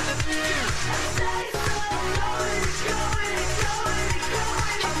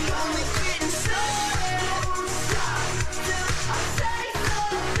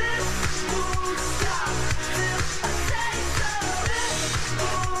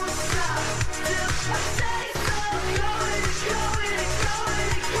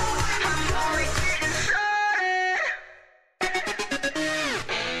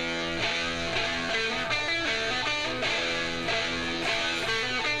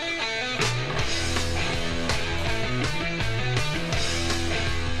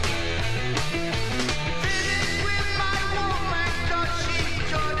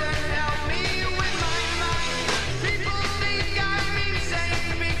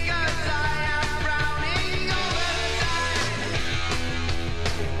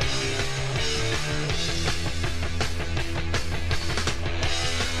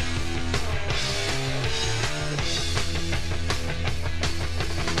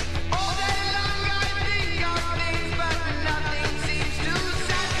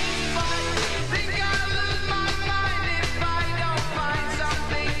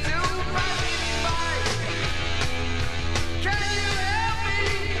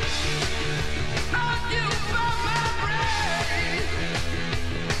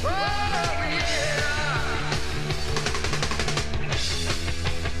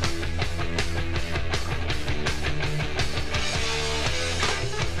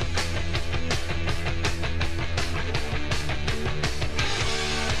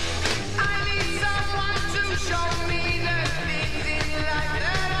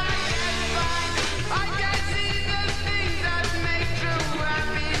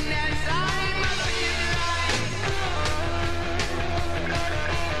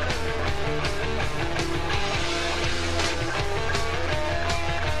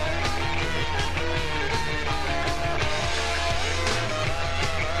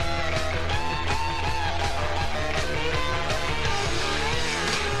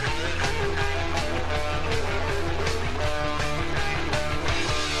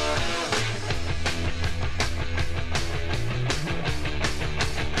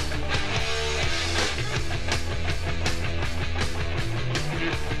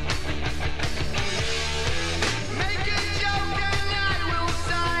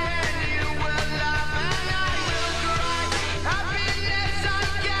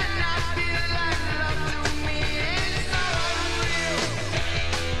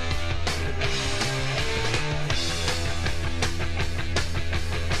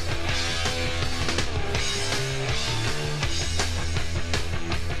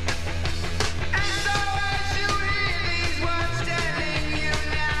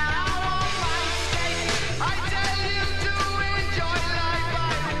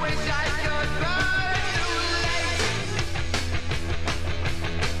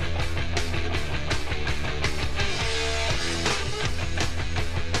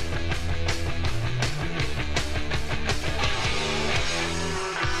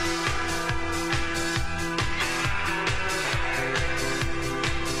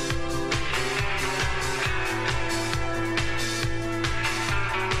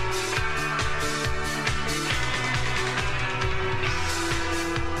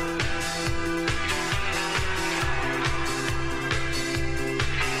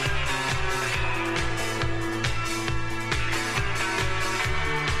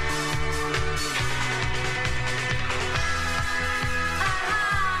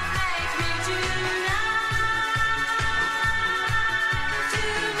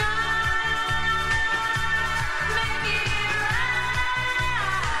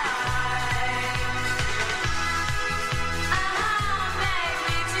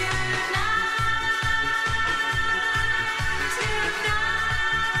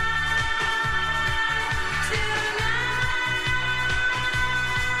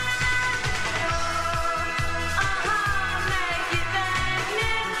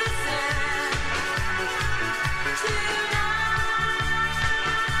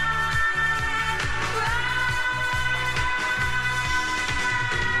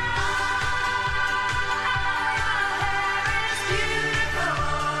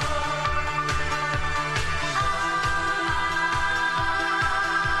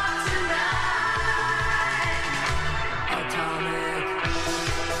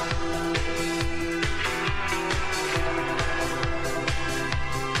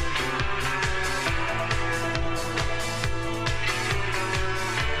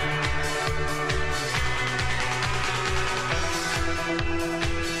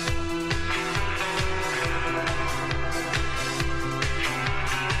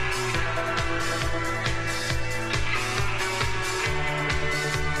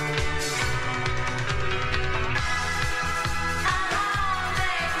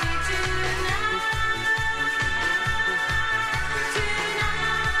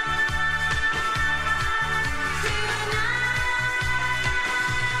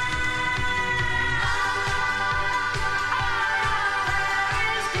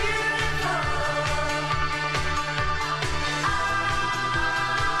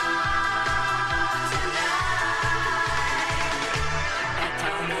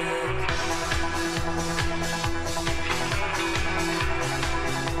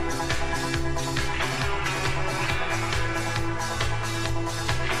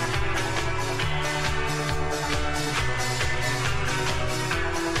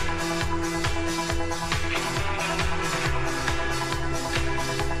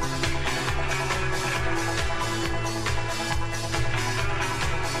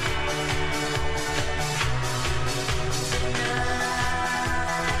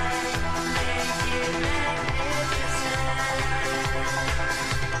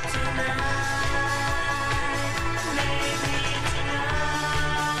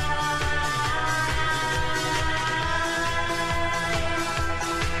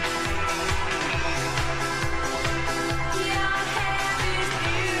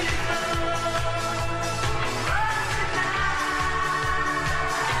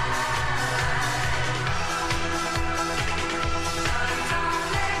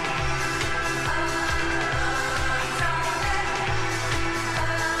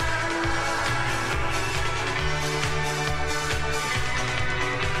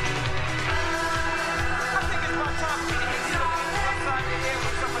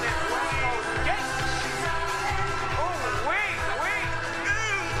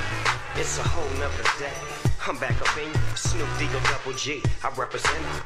It's a whole nother day. I'm back up in Snoop D-O double G. I represent